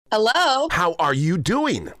Hello. How are you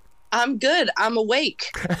doing? I'm good. I'm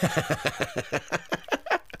awake.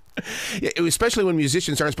 Yeah, especially when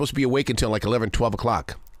musicians aren't supposed to be awake until like 11, 12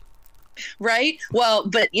 o'clock. Right? Well,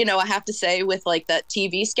 but I have to say with like that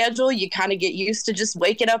TV schedule, you kind of get used to just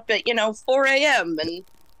waking up at, 4 a.m. and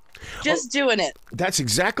just doing it. That's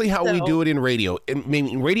exactly how we do it in radio. I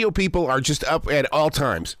mean, radio people are just up at all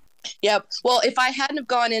times. Yep. Well, if I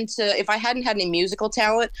hadn't had any musical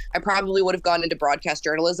talent, I probably would have gone into broadcast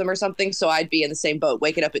journalism or something. So I'd be in the same boat,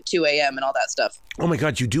 waking up at 2 a.m. and all that stuff. Oh my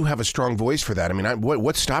God, you do have a strong voice for that. I mean,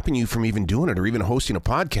 what's stopping you from even doing it or even hosting a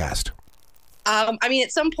podcast?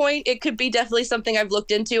 At some point, it could be definitely something I've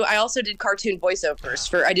looked into. I also did cartoon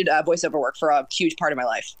voiceovers I did voiceover work for a huge part of my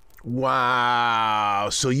life. Wow.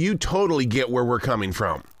 So you totally get where we're coming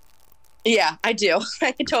from. Yeah, I do.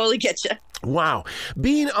 I can totally get you. Wow.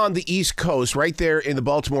 Being on the East Coast, right there in the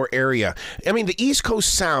Baltimore area, I mean, the East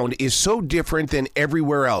Coast sound is so different than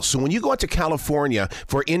everywhere else. So when you go out to California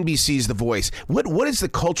for NBC's The Voice, what is the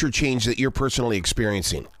culture change that you're personally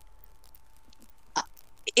experiencing?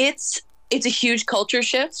 It's a huge culture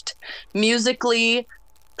shift, musically,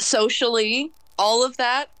 socially, all of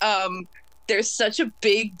that. There's such a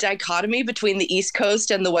big dichotomy between the East Coast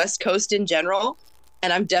and the West Coast in general.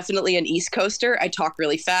 And I'm definitely an East Coaster. I talk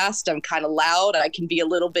really fast. I'm kind of loud. I can be a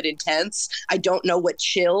little bit intense. I don't know what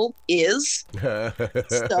chill is. So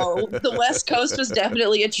the West Coast was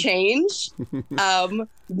definitely a change.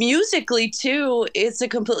 Musically, too, it's a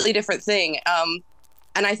completely different thing.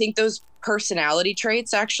 And I think those personality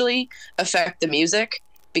traits actually affect the music,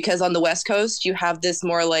 because on the West Coast, you have this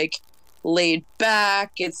more like laid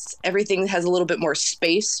back. Everything has a little bit more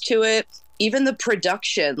space to it. Even the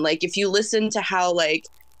production, like if you listen to how like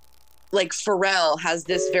Pharrell has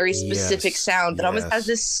this very specific sound that almost has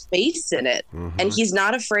this space in it. Mm-hmm. And he's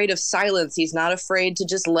not afraid of silence. He's not afraid to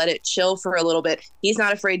just let it chill for a little bit. He's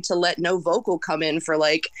not afraid to let no vocal come in for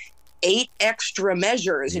like 8 extra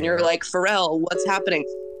measures. And you're like, Pharrell, what's happening?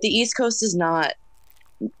 The East Coast is not.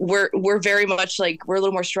 We're very much like, we're a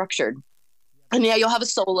little more structured. And yeah, you'll have a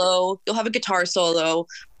solo, you'll have a guitar solo,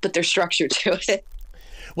 but there's structure to it.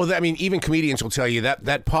 Well, I mean, even comedians will tell you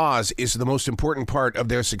that pause is the most important part of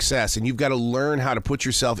their success, and you've got to learn how to put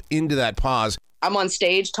yourself into that pause. I'm on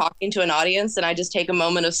stage talking to an audience, and I just take a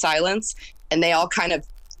moment of silence, and they all kind of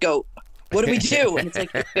go, what do we do? And it's like,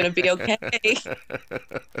 it's going to be okay.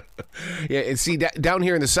 Yeah, and see, down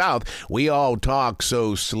here in the South, we all talk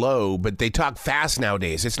so slow, but they talk fast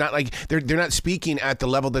nowadays. It's not like they're not speaking at the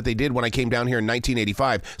level that they did when I came down here in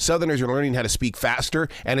 1985. Southerners are learning how to speak faster,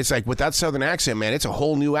 and it's like with that Southern accent, man, it's a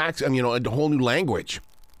whole new accent, a whole new language.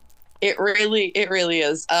 It really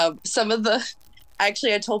is.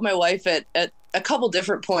 Actually, I told my wife at a couple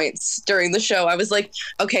different points during the show, I was like,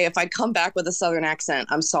 okay, if I come back with a Southern accent,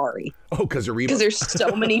 I'm sorry. Oh, because there's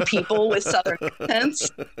so many people with Southern accents.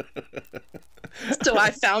 So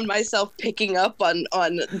I found myself picking up on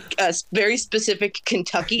a very specific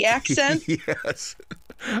Kentucky accent. Yes.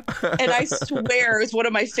 And I swear it's one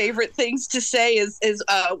of my favorite things to say is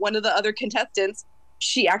one of the other contestants,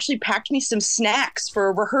 she actually packed me some snacks for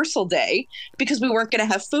a rehearsal day because we weren't going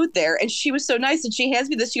to have food there. And she was so nice. And she hands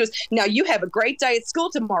me this. She goes, now you have a great day at school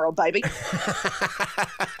tomorrow, baby.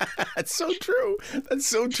 That's so true. That's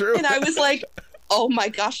so true. And I was like, oh my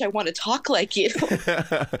gosh, I want to talk like you.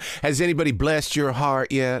 Has anybody blessed your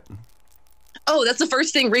heart yet? Oh, that's the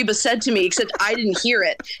first thing Reba said to me, except I didn't hear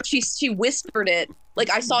it. She whispered it. Like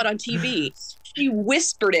I saw it on TV. She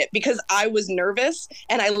whispered it because I was nervous,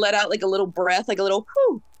 and I let out like a little breath, like a little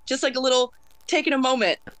whoo, just like a little taking a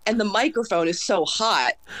moment. And the microphone is so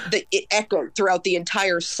hot that it echoed throughout the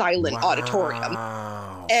entire silent auditorium.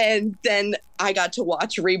 And then I got to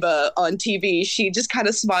watch Reba on TV. She just kind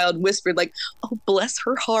of smiled and whispered like, oh, bless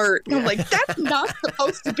her heart. And I'm like, that's not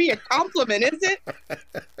supposed to be a compliment, is it?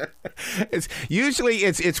 It's usually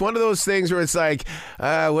it's one of those things where it's like,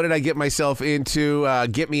 what did I get myself into?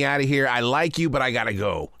 Get me out of here. I like you, but I gotta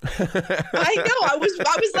go. I know. I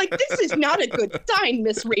was like, this is not a good sign,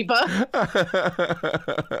 Miss Reba.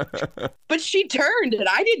 But she turned, and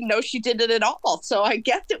I didn't know she did it at all. So I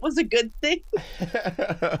guess it was a good thing.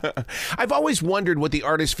 I've always wondered what the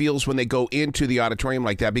artist feels when they go into the auditorium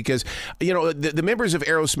like that, because the members of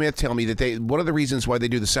Aerosmith tell me that one of the reasons why they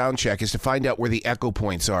do the sound check is to find out where the echo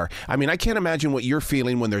points are. I mean, I can't imagine what you're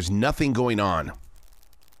feeling when there's nothing going on.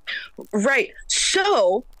 Right.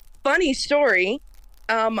 So, funny story.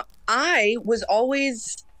 I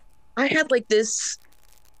had like this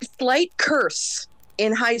slight curse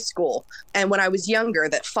in high school and when I was younger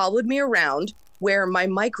that followed me around, where my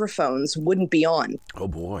microphones wouldn't be on. Oh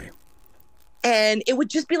boy. and it would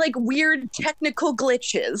just be like weird technical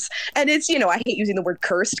glitches. And it's, you know, I hate using the word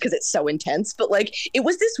cursed because it's so intense, but like it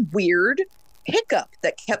was this weird hiccup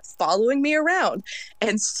that kept following me around.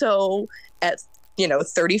 And so at, you know,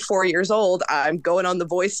 34 years old, I'm going on the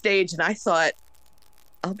voice stage, and I thought,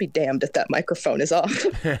 I'll be damned if that microphone is off.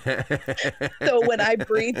 So when I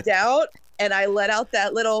breathed out and I let out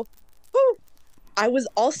that little whew, I was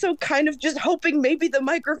also kind of just hoping maybe the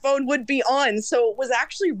microphone would be on. So it was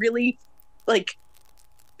actually really like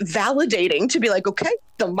validating to be like, okay,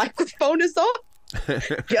 the microphone is off.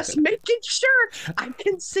 Just making sure I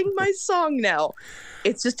can sing my song now.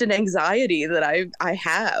 It's just an anxiety that I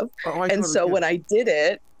have. And so when I did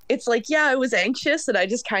it, it's like, yeah, I was anxious and I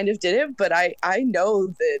just kind of did it. But I know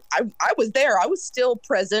that I was there. I was still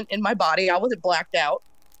present in my body. I wasn't blacked out.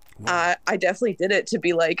 Wow. I definitely did it to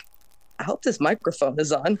be like, I hope this microphone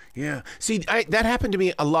is on. Yeah. See, that happened to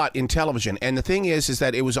me a lot in television. And the thing is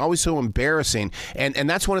that it was always so embarrassing. And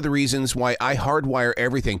that's one of the reasons why I hardwire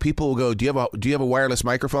everything. People will go, do you have a wireless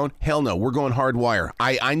microphone? Hell no, we're going hardwire.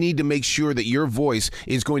 I need to make sure that your voice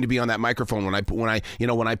is going to be on that microphone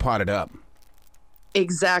when I pot it up.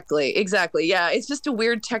 Exactly. Yeah. It's just a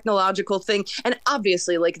weird technological thing. And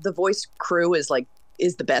obviously, like, the voice crew is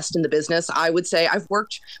the best in the business. I would say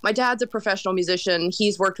my dad's a professional musician.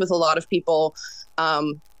 He's worked with a lot of people.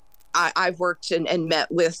 I've worked and met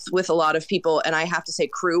with a lot of people. And I have to say,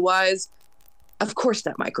 crew wise, of course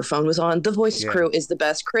that microphone was on. The voice crew is the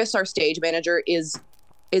best. Chris, our stage manager, is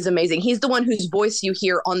amazing. He's the one whose voice you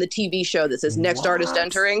hear on the TV show that says next artist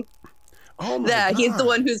entering. Oh my God. He's the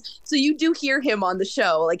one so you do hear him on the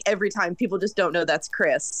show. Like every time, people just don't know that's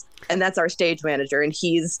Chris, and that's our stage manager. And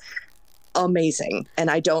he's amazing, and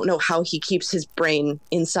I don't know how he keeps his brain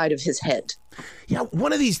inside of his head. Yeah,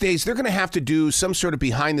 one of these days they're going to have to do some sort of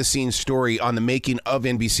behind the scenes story on the making of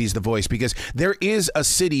NBC's The Voice, because there is a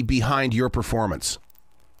city behind your performance.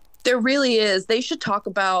 There really is. They should talk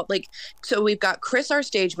about, like, so we've got Chris, our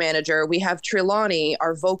stage manager. We have Trelawney,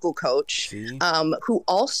 our vocal coach, who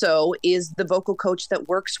also is the vocal coach that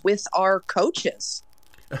works with our coaches.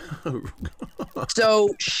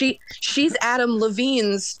 So she's Adam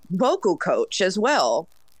Levine's vocal coach as well,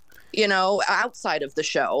 you know, outside of the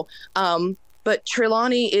show. But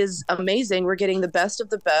Trelawney is amazing. We're getting the best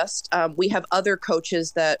of the best. We have other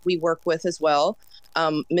coaches that we work with as well.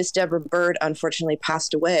 Miss Deborah Bird unfortunately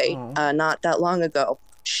passed away not that long ago.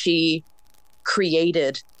 She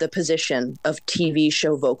created the position of TV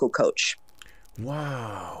show vocal coach.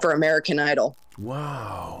 Wow. For American Idol.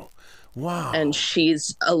 Wow. Wow. And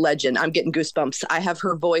she's a legend. I'm getting goosebumps. I have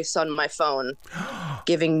her voice on my phone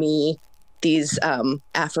giving me these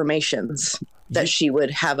affirmations that she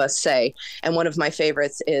would have us say. And one of my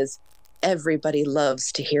favorites is, everybody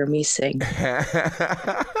loves to hear me sing.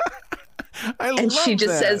 And she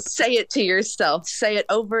just says, say it to yourself. Say it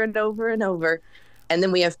over and over and over. And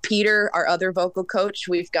then we have Peter, our other vocal coach.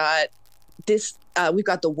 We've got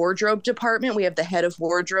the wardrobe department. We have the head of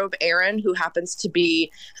wardrobe, Erin, who happens to be,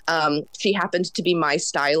 she happened to be my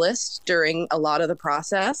stylist during a lot of the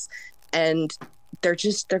process. And they're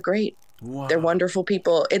great. Wow. They're wonderful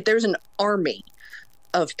people. There's an army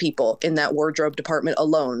of people in that wardrobe department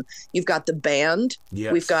alone. You've got the band.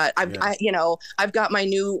 Yes. We've got, I've got my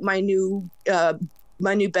new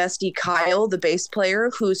bestie, Kyle, the bass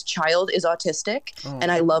player, whose child is autistic. Oh.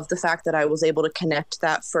 And I love the fact that I was able to connect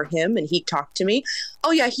that for him, and he talked to me.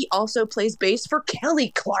 Oh yeah. He also plays bass for Kelly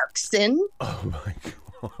Clarkson. Oh my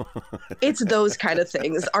God. It's those kind of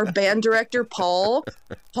things. Our band director, Paul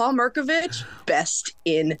Markovich, best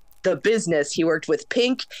in the business. He worked with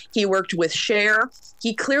Pink. He worked with Cher.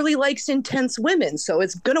 He clearly likes intense women, so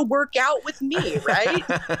it's going to work out with me, right?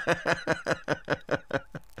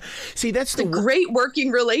 See, that's a great working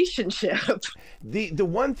relationship. The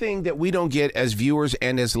one thing that we don't get as viewers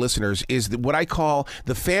and as listeners is what I call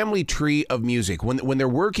the family tree of music, when they're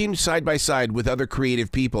working side by side with other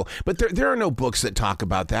creative people. But there are no books that talk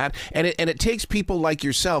about that, and it takes people like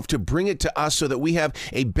yourself to bring it to us so that we have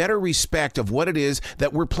a better respect of what it is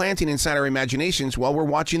that we're planting inside our imaginations while we're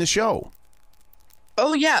watching the show.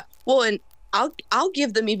 Oh yeah, well, and I'll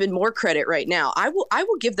give them even more credit right now. I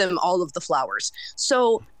will give them all of the flowers.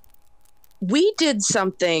 So we did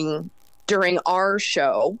something during our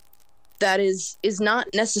show that is not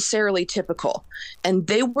necessarily typical, and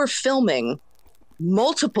they were filming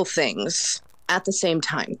multiple things at the same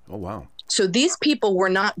time. Oh wow. So these people were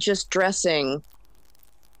not just dressing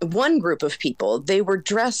one group of people, they were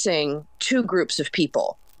dressing two groups of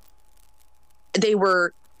people. They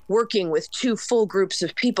were working with two full groups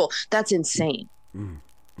of people. That's insane.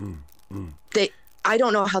 I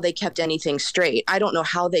don't know how they kept anything straight. I don't know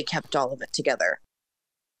how they kept all of it together.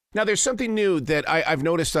 Now, there's something new that I've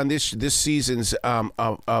noticed on this season's of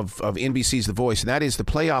NBC's The Voice, and that is the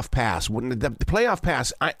playoff pass. The playoff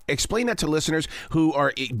pass, explain that to listeners who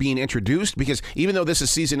are being introduced, because even though this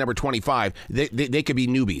is season number 25, they could be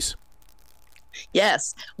newbies.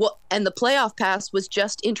 Yes. Well, and the playoff pass was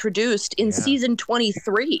just introduced in season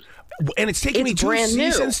 23. And it's taken me 2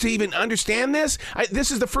 seasons to even understand this?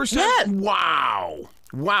 This is the first time? Yes.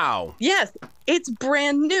 Wow. Yes, it's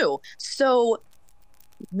brand new. So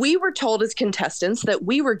we were told as contestants that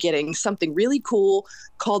we were getting something really cool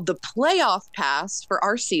called the playoff pass for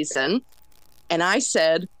our season. And I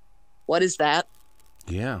said, what is that?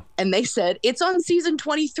 Yeah. And they said, it's on season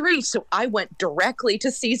 23. So I went directly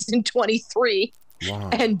to season 23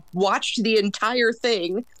 and watched the entire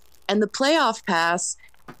thing. And the playoff pass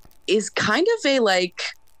is kind of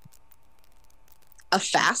a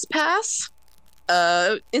fast pass.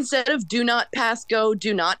 Instead of do not pass go,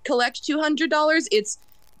 do not collect $200, it's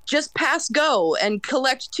just pass go and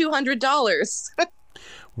collect $200.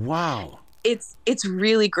 Wow. It's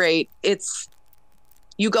really great.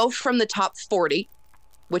 You go from the top 40,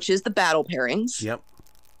 which is the battle pairings,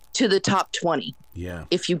 to the top 20. Yeah.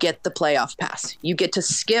 If you get the playoff pass, you get to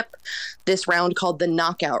skip this round called the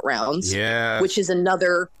knockout rounds, which is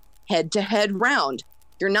another head-to-head round.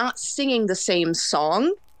 You're not singing the same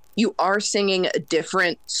song. You are singing a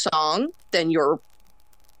different song than your,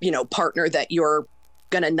 partner that you're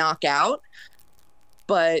going to knock out,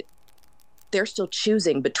 but they're still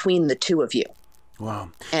choosing between the two of you. Wow.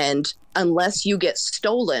 And unless you get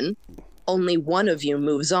stolen, only one of you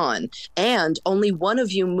moves on, and only one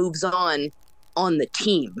of you moves on the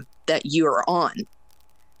team that you're on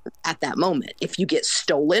at that moment. If you get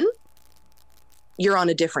stolen, you're on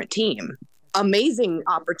a different team. Amazing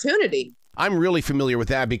opportunity. I'm really familiar with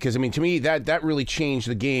that because, to me, that really changed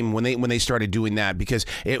the game when they started doing that, because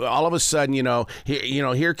all of a sudden,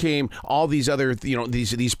 here came all these other,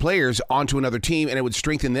 these players onto another team, and it would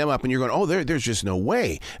strengthen them up, and you're going, oh, there's just no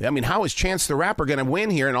way. How is Chance the Rapper going to win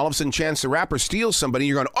here? And all of a sudden, Chance the Rapper steals somebody.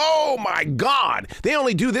 You're going, oh my God, they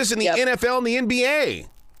only do this in the NFL and the NBA.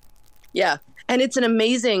 Yeah, and it's an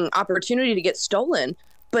amazing opportunity to get stolen,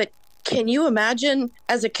 but can you imagine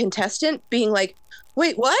as a contestant being like,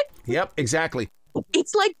 wait, what? Yep, exactly.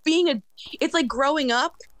 It's like it's like growing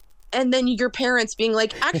up and then your parents being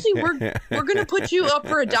like, actually, we're going to put you up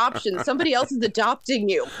for adoption. Somebody else is adopting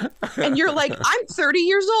you. And you're like, I'm 30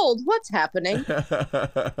 years old. What's happening?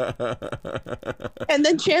 And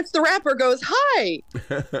then Chance the Rapper goes, hi,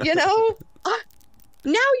 now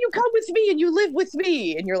you come with me and you live with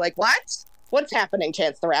me. And you're like, what? What's happening,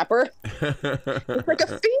 Chance the Rapper? It's like a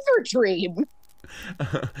fever dream.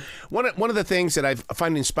 One of the things that I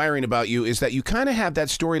find inspiring about you is that you kind of have that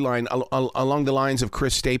storyline along the lines of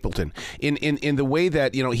Chris Stapleton in the way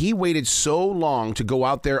that he waited so long to go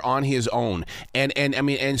out there on his own,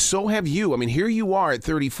 and so have you. Here you are at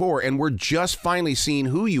 34, and we're just finally seeing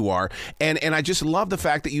who you are, and I just love the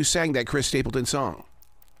fact that you sang that Chris Stapleton song.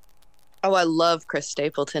 Oh, I love Chris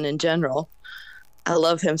Stapleton in general. I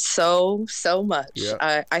love him so much.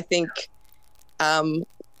 Yeah. I think.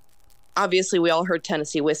 Obviously, we all heard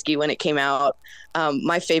Tennessee Whiskey when it came out.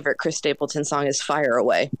 My favorite Chris Stapleton song is Fire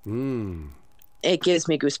Away. It gives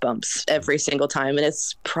me goosebumps every single time, and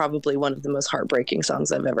it's probably one of the most heartbreaking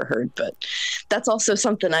songs I've ever heard. But that's also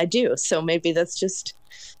something I do. So maybe that's just,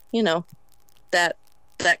 that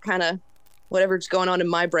kind of whatever's going on in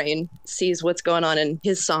my brain sees what's going on in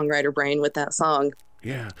his songwriter brain with that song.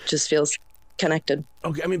 Yeah. Just feels connected.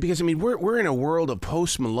 Okay, because we're in a world of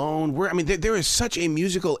Post Malone. There is such a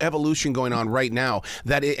musical evolution going on right now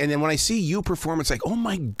and then when I see you perform, it's like, oh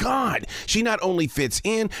my God, she not only fits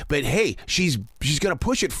in, but hey, she's gonna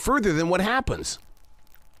push it further than what happens.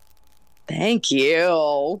 Thank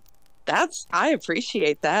you. I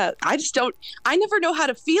appreciate that. I never know how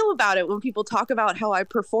to feel about it when people talk about how I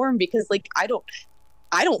perform, because I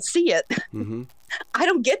don't see it. Mm-hmm. I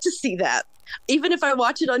don't get to see that. Even if I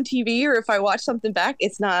watch it on TV or if I watch something back,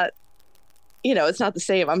 it's not, it's not the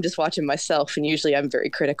same. I'm just watching myself, and usually I'm very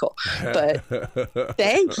critical. But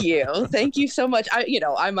thank you. Thank you so much.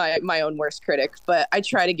 I'm my own worst critic, but I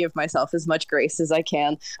try to give myself as much grace as I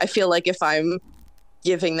can. I feel like if I'm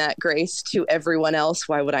giving that grace to everyone else,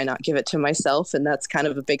 why would I not give it to myself? And that's kind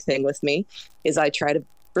of a big thing with me, is I try to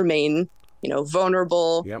remain,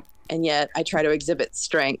 vulnerable. Yep. And yet I try to exhibit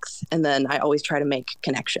strength, and then I always try to make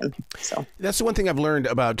connection. So that's the one thing I've learned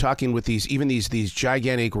about talking with these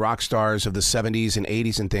gigantic rock stars of the 70s and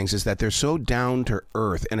 80s and things, is that they're so down to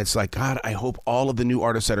earth. And it's like, God, I hope all of the new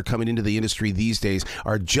artists that are coming into the industry these days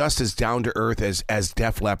are just as down to earth as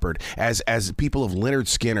Def Leppard, as people of Lynyrd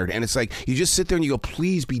Skynyrd. And it's like, you just sit there and you go,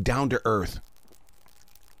 please be down to earth.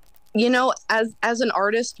 You know, as an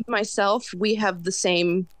artist myself, we have the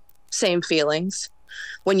same feelings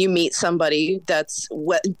when you meet somebody that's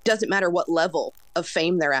what doesn't matter what level of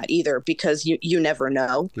fame they're at either, because you never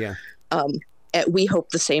know. Yeah. And we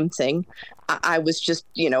hope the same thing. I was just,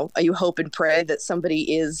 you hope and pray that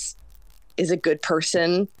somebody is a good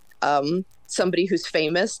person. Somebody who's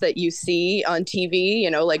famous that you see on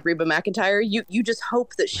TV, like Reba McEntire, you just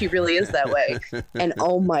hope that she really is that way. And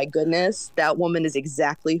oh my goodness, that woman is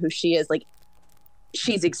exactly who she is. Like,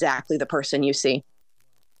 she's exactly the person you see.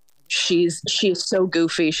 She is so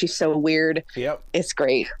goofy. She's so weird. Yep. It's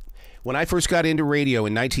great. When I first got into radio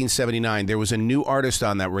in 1979, there was a new artist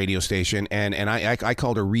on that radio station, and I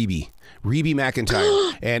called her Reby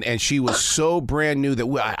McEntire, and she was so brand new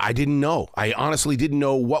that I didn't know. I honestly didn't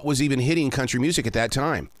know what was even hitting country music at that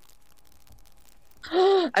time.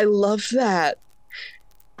 I love that.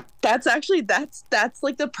 That's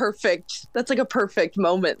like a perfect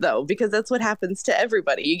moment though, because that's what happens to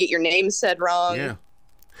everybody. You get your name said wrong. Yeah.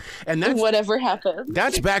 And that's whatever happens.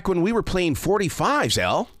 That's back when we were playing 45s,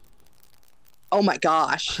 Elle. Oh my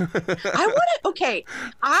gosh. I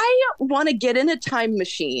want to get in a time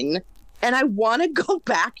machine and I want to go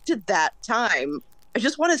back to that time. I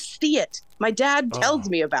just want to see it. My dad tells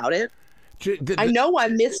me about it. I know I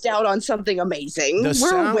missed out on something amazing.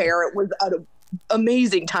 We're aware it was an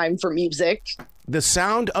amazing time for music. The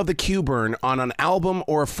sound of the Q burn on an album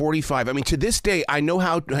or a 45. I mean, to this day, I know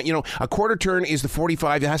how, a quarter turn is the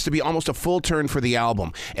 45. It has to be almost a full turn for the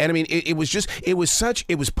album. And I mean, it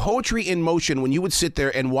was poetry in motion when you would sit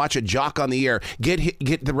there and watch a jock on the air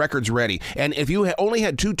get the records ready. And if you only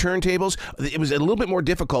had 2 turntables, it was a little bit more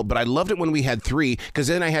difficult, but I loved it when we had 3 because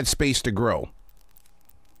then I had space to grow.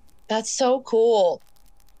 That's so cool.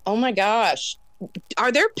 Oh my gosh.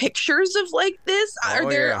 Are there pictures of like this?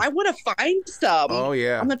 Yeah. I want to find some. Oh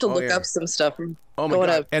yeah. I'm going to look up some stuff. Oh my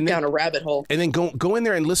God. Down a rabbit hole. And then go in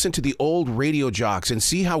there and listen to the old radio jocks and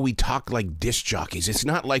see how we talk like disc jockeys. It's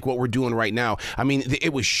not like what we're doing right now. I mean,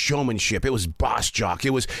 it was showmanship. It was boss jock. It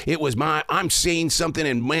was I'm saying something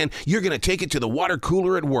and man, you're going to take it to the water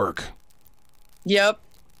cooler at work. Yep.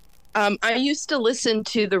 I used to listen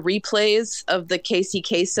to the replays of the Casey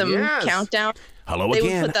Kasem countdown. Hello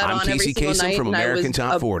again. I'm Casey Kasem from American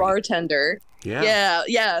Top 40. Bartender.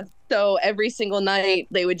 Yeah. So every single night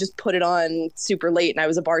they would just put it on super late, and I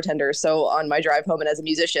was a bartender. So on my drive home and as a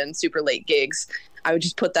musician, super late gigs, I would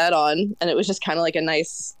just put that on, and it was just kind of like a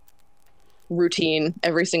nice routine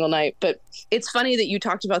every single night. But it's funny that you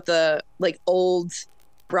talked about the like old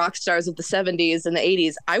rock stars of the 70s and the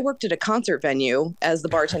 80s. I worked at a concert venue as the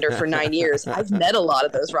bartender for 9 years. I've met a lot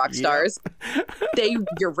of those rock stars.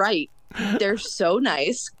 You're right. They're so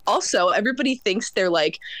nice. Also, everybody thinks they're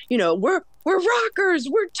like, we're rockers,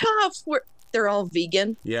 we're tough, they're all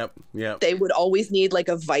vegan. Yep. They would always need like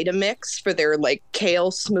a Vitamix for their like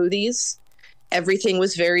kale smoothies. Everything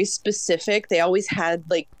was very specific. They always had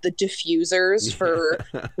like the diffusers for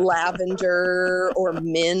lavender or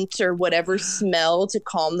mint or whatever smell to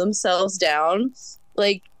calm themselves down.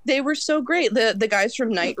 Like, they were so great. The guys from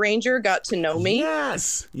Night Ranger got to know me.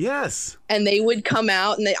 Yes. And they would come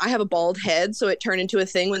out, and I have a bald head, so it turned into a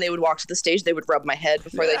thing. When they would walk to the stage, they would rub my head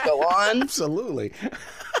before they'd go on. Absolutely.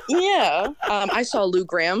 Yeah. I saw Lou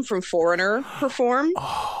Gramm from Foreigner perform,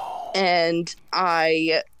 and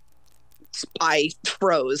I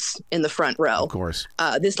froze in the front row. Of course.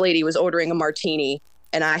 This lady was ordering a martini,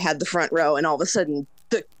 and I had the front row, and all of a sudden,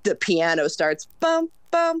 the piano starts, bum,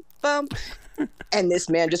 bum, bum. And this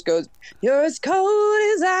man just goes, "You're as cold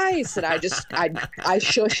as ice." And I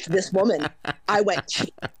shushed this woman. I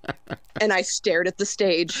went, and I stared at the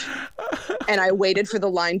stage, and I waited for the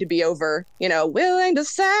line to be over, willing to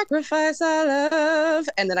sacrifice our love.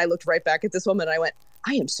 And then I looked right back at this woman, and I went,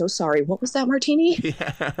 "I am so sorry. What was that martini?"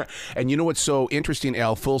 Yeah. And you know what's so interesting,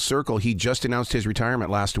 Al? Full circle, he just announced his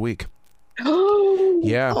retirement last week.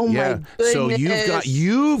 Yeah. My goodness. So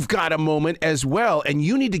you've got a moment as well, and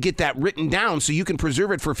you need to get that written down so you can preserve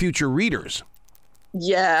it for future readers.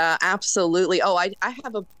 Yeah, absolutely. Oh, I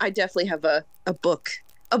definitely have a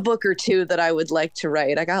book or two that I would like to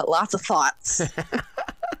write. I got lots of thoughts.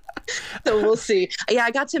 So we'll see. Yeah, I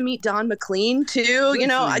got to meet Don McLean too.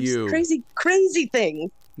 Just crazy thing.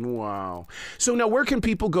 Wow. So now where can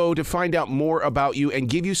people go to find out more about you and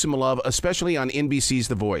give you some love, especially on NBC's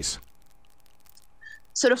The Voice?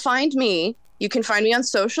 So to find me, you can find me on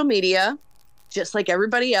social media, just like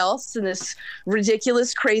everybody else in this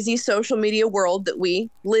ridiculous, crazy social media world that we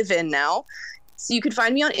live in now. So you can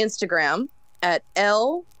find me on Instagram at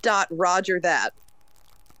l.rogerthat.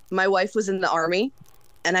 My wife was in the Army,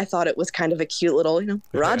 And I thought it was kind of a cute little,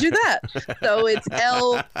 Roger that. So it's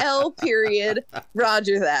L period,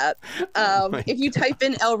 Roger that. If you type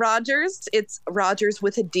in L Rodgers, it's Rodgers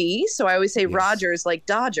with a D. So I always say Rodgers like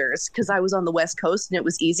Dodgers because I was on the West Coast and it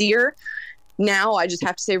was easier. Now I just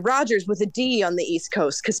have to say Rodgers with a D on the East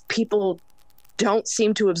Coast because people don't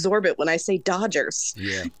seem to absorb it when I say Dodgers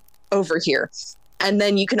over here. And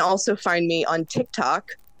then you can also find me on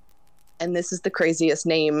TikTok. And this is the craziest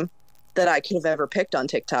name that I could have ever picked on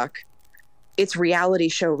TikTok. It's Reality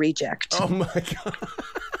Show Reject. Oh my God.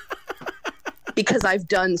 Because I've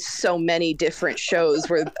done so many different shows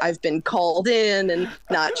where I've been called in and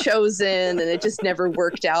not chosen, and it just never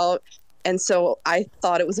worked out. And so I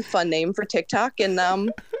thought it was a fun name for TikTok. And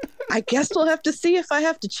I guess we'll have to see if I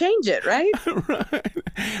have to change it, right? Right.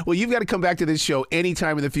 Well, you've got to come back to this show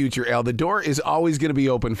anytime in the future, Elle. The door is always going to be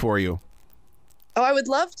open for you. Oh, I would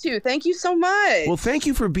love to. Thank you so much. Well, thank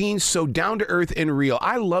you for being so down to earth and real.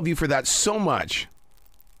 I love you for that so much.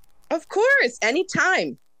 Of course.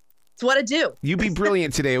 Anytime. It's what I do. You be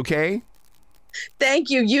brilliant today, okay? Thank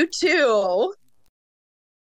you. You too.